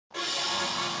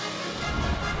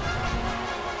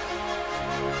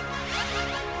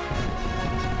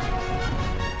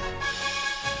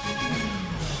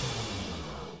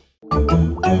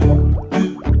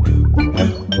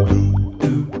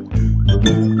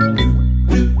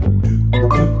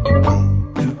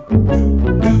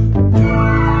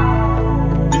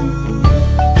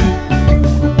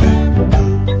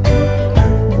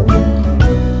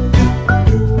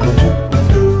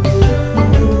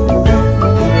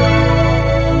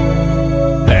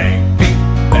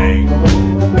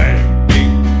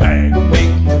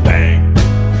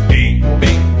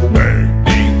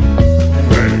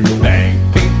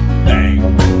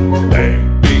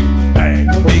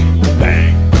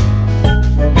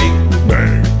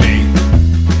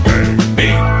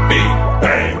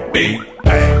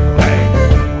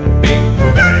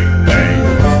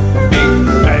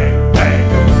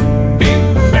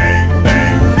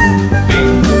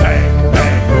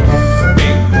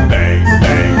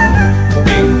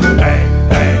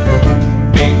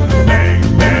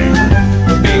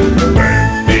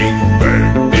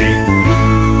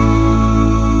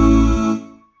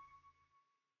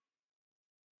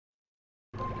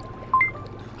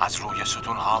از روی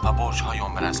ستونها و برج‌های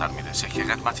اون به نظر میرسه که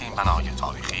قدمت این بنای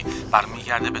تاریخی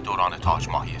برمیگرده به دوران تاج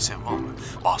ماهی سوم.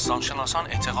 باستانشناسان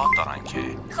اعتقاد دارن که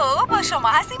خب با شما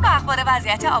هستیم با اخبار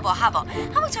وضعیت آب و هوا.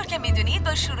 همونطور که میدونید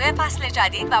با شروع فصل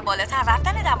جدید و بالاتر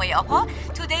رفتن دمای آبها،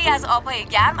 توده‌ای از آبهای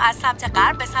گرم از سمت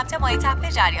غرب به سمت مایع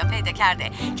تپه جریان پیدا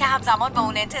کرده که همزمان با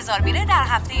اون انتظار میره در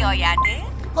هفته آینده.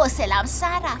 حوصله‌ام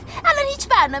سر رفت. الان هیچ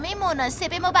برنامه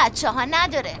مناسب ما بچه‌ها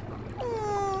نداره.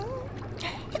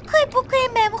 کاری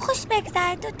بکنیم بهمون خوش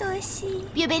بگذرد و داشی.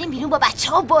 بیا بریم بیرون با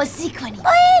بچه‌ها بازی کنیم.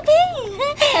 بریم.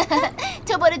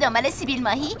 تو برو دنبال سیبیل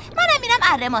ماهی، منم میرم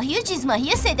اره ماهی و جیز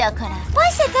ماهی رو صدا کنم.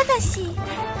 باشه داداشی.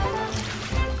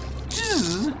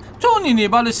 تو نینی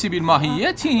بال سیبیل ماهی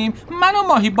یه تیم، من و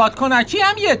ماهی بادکنکی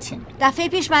هم یه تیم. دفعه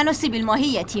پیش من و سیبیل ماهی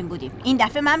یه تیم بودیم. این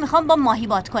دفعه من میخوام با ماهی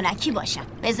بادکنکی باشم.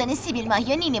 بزنی سیبیل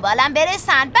ماهی و نینی بالم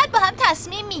برسن، بعد با هم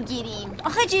تصمیم میگیریم.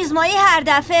 آخه جیز ماهی هر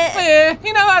دفعه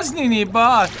اینم از نینی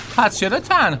بال. پس چرا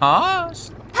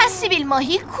تنهاست؟ پس سیبیل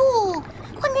ماهی کو؟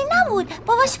 خونه نبود،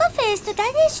 باباش گفت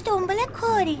فرستادنش دنبال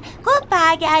کاری. گفت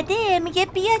برگرده میگه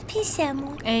بیاد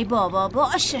پیشمون. ای بابا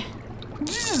باشه.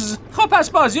 خب پس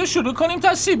بازی رو شروع کنیم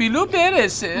تا سیبیلو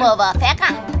برسه.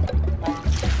 موافقم.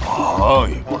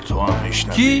 آهای با تو هم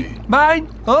میشنوی؟ کی؟ من؟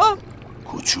 ها؟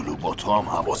 کوچولو با تو هم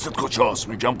حواست کجاست؟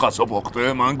 میگم قصا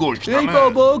پخته من گشتمه. ای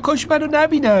بابا کاش منو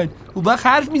نبینن، اون وقت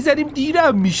حرف میزنیم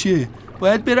دیرم میشه.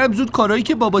 باید برم زود کارهایی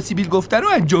که بابا سیبیل گفته رو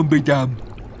انجام بدم.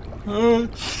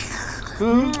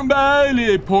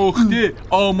 بله پخته،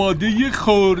 آماده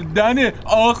خوردن.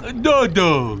 آخ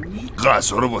دادا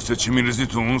غذا رو واسه چی میریزی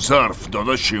تو اون ظرف؟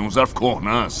 داداشی اون ظرف کهنه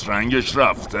است، رنگش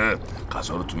رفته.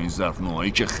 غذا رو تو این ظرف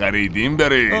نوعی که خریدیم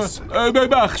بریز.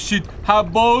 ببخشید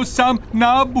حواسم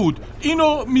نبود.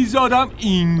 اینو میذارم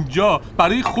اینجا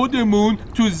برای خودمون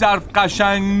تو ظرف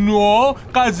قشنگ نوع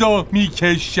غذا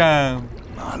میکشم.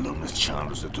 معلوم نیست چند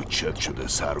روزه تو چت شده،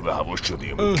 سر به هوا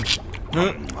شدیم.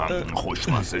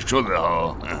 خوشمزه شده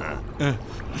ها.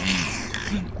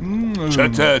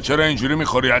 چته؟ چرا اینجوری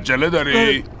میخوری؟ عجله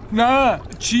داری؟ نه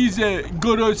چیزه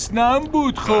گرسنم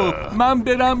بود. خب من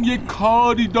برم یه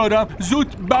کاری دارم،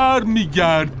 زود بر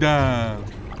میگردم.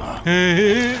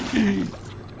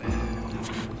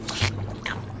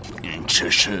 این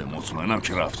چشه؟ مطمئنم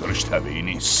که رفتارش طبیعی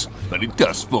نیست، ولی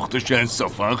دست پختش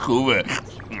انصافا خوبه.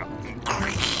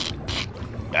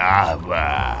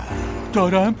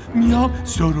 دارم میام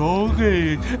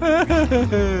سراغت.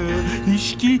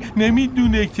 هیچکی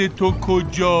نمیدونه که تو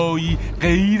کجایی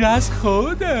غیر از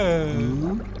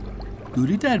خودم.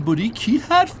 داره درباره کی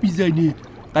حرف میزنه؟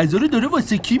 غذا رو داره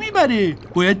واسه کی میبره؟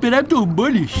 باید برم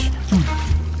دنبالش.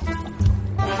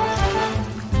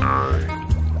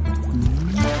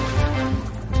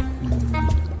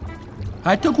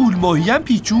 حتی گول ماهی هم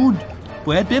پیچوند.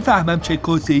 باید بفهمم چه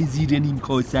کاسه زیر نیم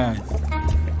کاسه است.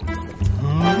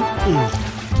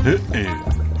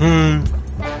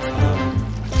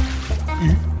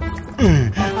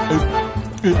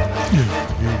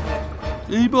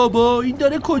 ای بابا این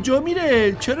داره کجا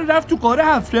میره؟ چرا رفت تو غار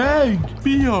 7 رنگ؟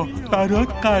 بیا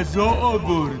برات غذا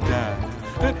آوردم.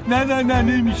 نه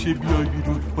نمیشه بیای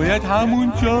بیرون، باید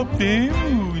همونجا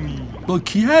بمونی. با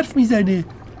کی حرف میزنه؟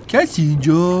 کسی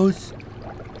اینجاست؟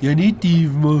 یعنی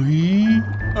دیو ماهی؟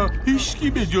 هیچکی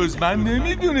به جز من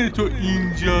نمیدونه تو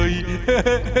اینجایی.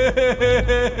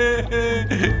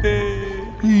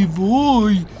 ای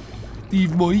وای،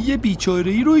 دیو ماهی یه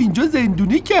بیچاره‌ای رو اینجا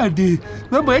زندونی کرده.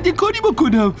 من باید یه کاری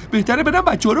بکنم. بهتره برم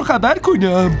بچه‌ها رو خبر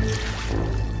کنم.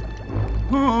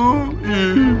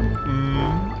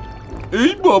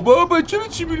 ای بابا بچه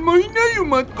سیبیل ماهی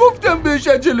نیومد. گفتم بهش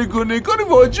عجله کنه، کار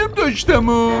واجب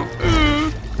داشتم.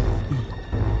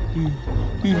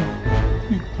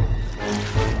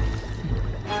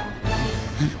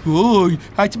 وای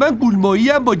حتما قولماهی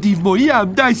هم با دیوماهی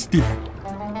هم دسته.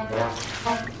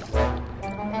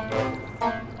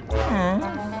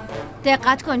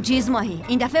 دقت کن جیز ماهی،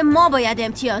 این دفعه ما باید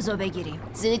امتیازو بگیریم.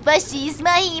 زود باش چیز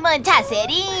ماهی،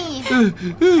 منتظریم.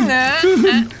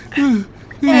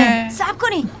 صبر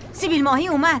کنین، سیبیل ماهی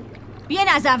اومد. بیاین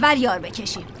از اول یار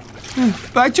بکشیم.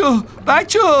 بچه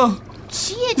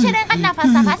چیه؟ چرا اینقدر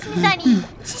نفس میزنی؟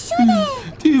 چی شده؟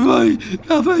 دیوای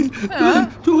نفس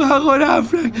تو حقار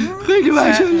افرک خیلی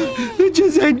ماشاءالله چه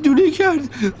زندونه کرد.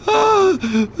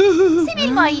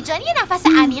 سیبیل ماهی جان یه نفس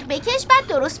عمیق بکش بعد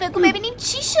درست بگو ببینیم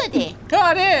چی شده.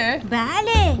 آره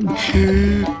بله.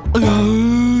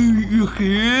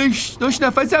 خیش داشت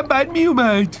نفسم بد می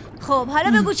اومد. خب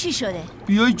حالا بگو چی شده.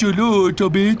 بیای جلو تا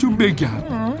بهتون بگم.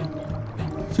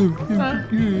 چی؟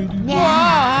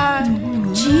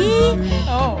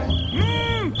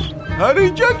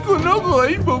 حرکت کن آقا،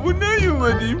 این بابا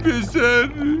نیومد این پسر.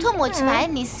 تو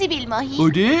مطمئنی سیبیل ماهی؟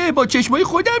 آره با چشمای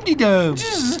خودم دیدم.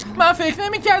 من فکر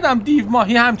نمی کردم دیو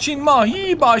ماهی همچین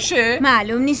ماهی باشه.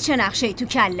 معلوم نیست چه نقشه‌ای تو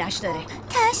کلش داره.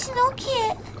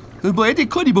 تشنوکه. باید یک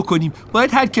کاری بکنیم.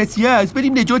 باید هر کسی هست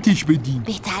بریم نجاتش بدیم.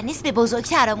 بهتر نیست به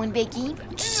بزرگترامون بگیم؟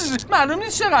 معلوم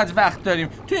نیست چقدر وقت داریم.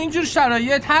 تو اینجور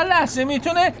شرایط هر لحظه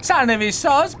میتونه سرنوشت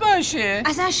ساز باشه.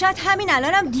 اصلا شاید همین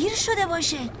الانم دیر شده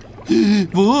باشه.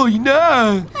 وای نه.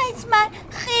 حتما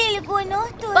خیلی گناه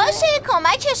داره. باشه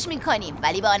کمکش میکنیم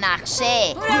ولی با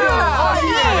نقشه.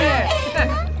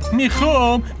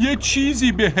 میخوام یه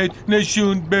چیزی بهت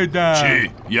نشون بدم.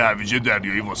 چی؟ یه هویج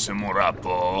دریایی واسه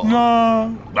مربا؟ نه.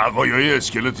 بقایای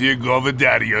اسکلت یه گاو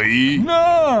دریایی؟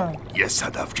 نه. یه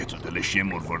صدف که تو دلش یه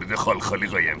مروارید خالخالی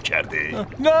قایم کرده؟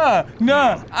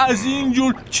 نه از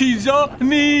اینجور چیزا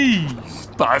نیست.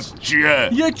 پس چیه؟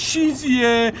 یه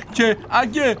چیزیه که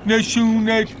اگه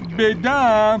نشونت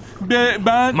بدم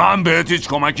من بهت هیچ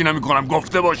کمکی نمی کنم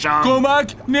گفته باشم.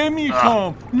 کمک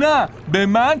نمیخوام. نه به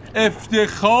من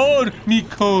افتخار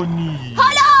میکنی.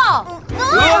 حالا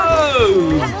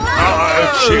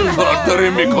چی کار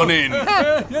داریم میکنین؟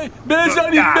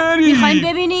 بذارید بریم. میخوایم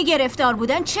ببینی گرفتار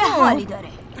بودن چه حالی داره.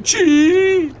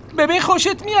 چی؟ ببین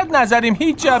خوشت میاد نظریم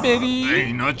هیچ جا بری؟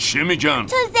 اینا چی میگن؟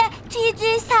 تازه توی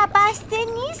جوی سبسته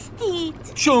نیستید.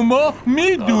 شما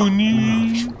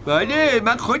میدونی؟ بله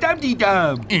من خودم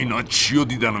دیدم. اینا چیو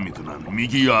دیدن و میدونن؟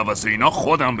 میگی یا عوض اینا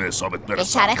خودم به حسابت به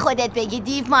برسم؟ شر خودت بگی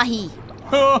دیو ماهی.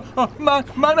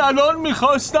 من الان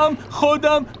میخواستم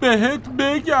خودم بهت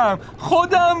بگم.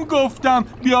 خودم گفتم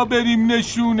بیا بریم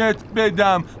نشونت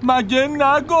بدم. مگه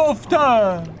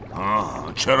نگفتم؟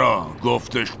 چرا؟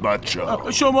 گفتش بچه.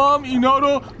 شما هم اینا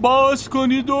رو باز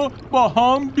کنید و با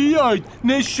هم بیاید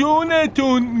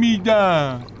نشونتون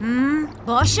میدم.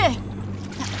 باشه.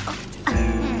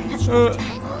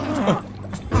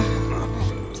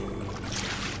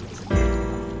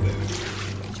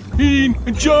 این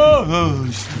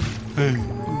جاست.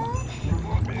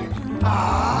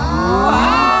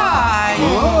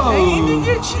 این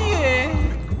دیگه چیه؟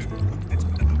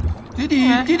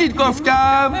 دیدید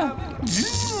گفتم.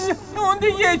 اون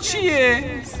دیگه چیه؟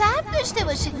 صبر داشته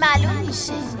باشید معلوم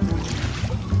میشه.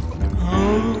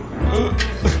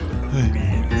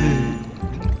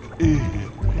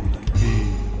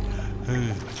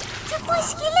 چه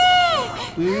خوشگله.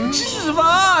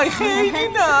 وای خیلی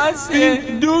نازه.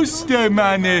 این دوست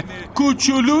منه.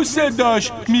 کوچولو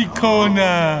صداش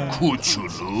میکنم.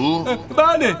 کوچولو؟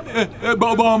 بله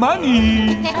بابا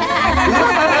منی.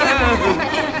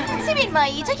 سیبیل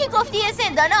ماهی تو که گفتی یه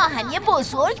زندان آهنی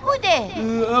بزرگ بوده.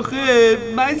 آخه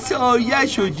من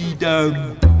سایه‌شو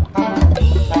دیدم.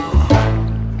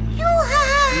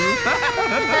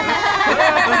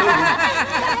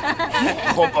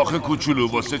 خب آخه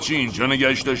کوچولو واسه چی اینجا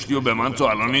نگهش داشتی و به من تو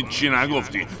الان هیچ چی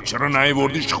نگفتی؟ چرا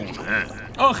نیوردیش خونه؟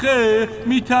 آخه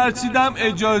میترسیدم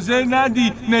اجازه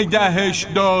ندی نگهش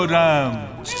دارم.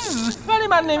 ولی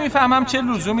من نمیفهمم چه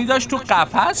لزومی داشت تو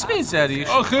قفس بذاریش.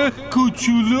 آخه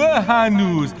کوچولو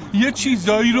هنوز یه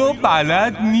چیزایی رو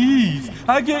بلد نیست.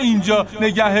 اگه اینجا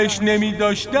نگهش نمی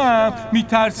داشتم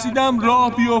میترسیدم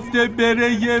راه بیفته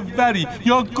بره یه وری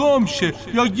یا گم شه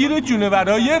یا گیر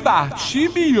جونورای وحشی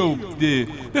بیفته.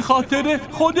 به خاطر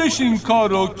خودش این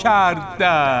کارو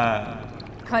کردم.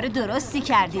 کار درستی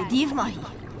کردی دیو ماهی.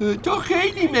 تو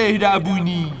خیلی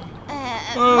مهربونی.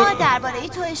 ما درباره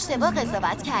تو اشتباه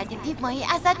قضاوت کردیم دیو ماهی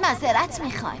ازت معذرت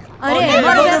میخوایم. آره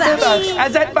ما رو ببخش.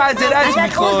 ازت معذرت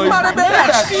میخوایم. ما رو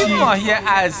ببخشید ماهی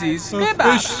عزیز.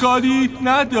 ببخش. اشکالی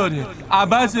نداره.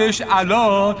 عوضش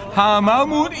الان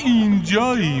هممون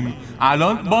اینجاییم.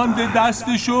 الان باند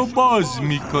دستشو باز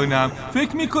میکنم.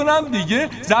 فکر میکنم دیگه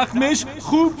زخمش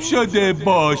خوب شده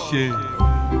باشه.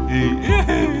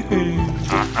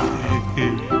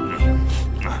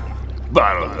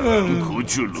 برادرم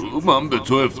کوچولو، من به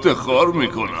تو افتخار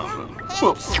میکنم.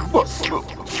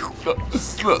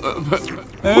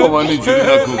 با من اینجوری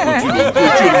نکن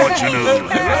کوچولو.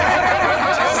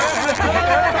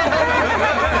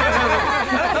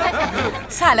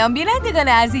 سلام بینندگان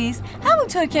عزیز.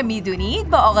 همونطور که میدونید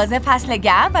با آغاز فصل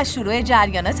گرم و شروع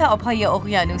جریانات آبهای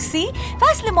اقیانوسی،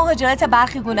 فصل مهاجرت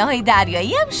برخی گونه‌های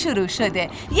دریایی هم شروع شده.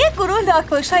 یک گروه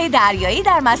لاک‌پشت‌های دریایی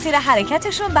در مسیر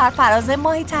حرکتشون بر فراز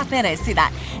ماهی تپه رسیدن.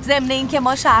 ضمن اینکه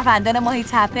ما شهروندان ماهی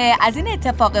تپه از این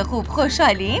اتفاق خوب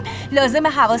خوشحالیم، لازم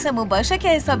حواسمون باشه که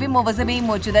حسابی مواظب این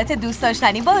موجودات دوست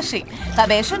داشتنی باشیم و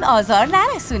بهشون آزار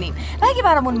نرسونیم و اگه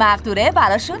برامون مقدوره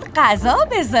براشون غذا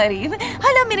بذاریم.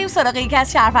 حالا میریم سراغ یکی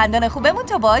از شهروندان خوبمون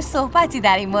تا باهاش صحبتی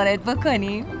در این مورد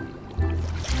بکنیم.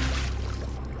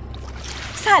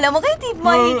 سلام آقای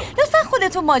دیومایی، لطفا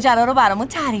خودتون ماجرا رو برامون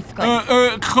تعریف کنید.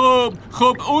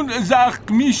 خب اون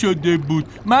زخمی شده بود.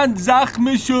 من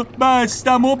زخمشو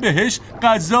بستم و بهش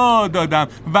غذا دادم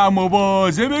و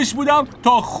مواظبش بودم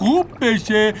تا خوب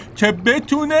بشه که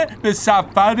بتونه به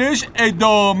سفرش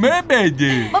ادامه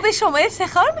بده. ما به شما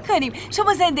افتخار میکنیم.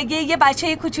 شما زندگی یه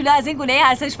بچه کوچولو از این گونه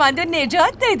ارزشمند رو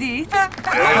نجات دادید.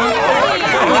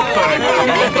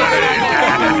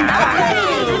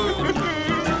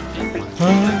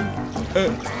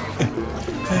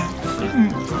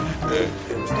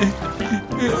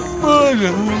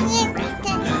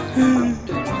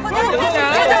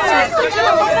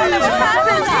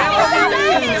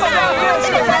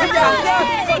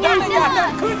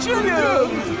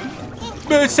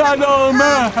 به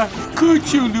سلامت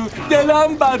کوچولو،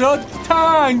 دلم برات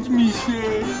تنگ میشه.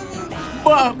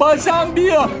 بازم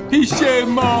بیا پیش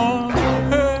ما.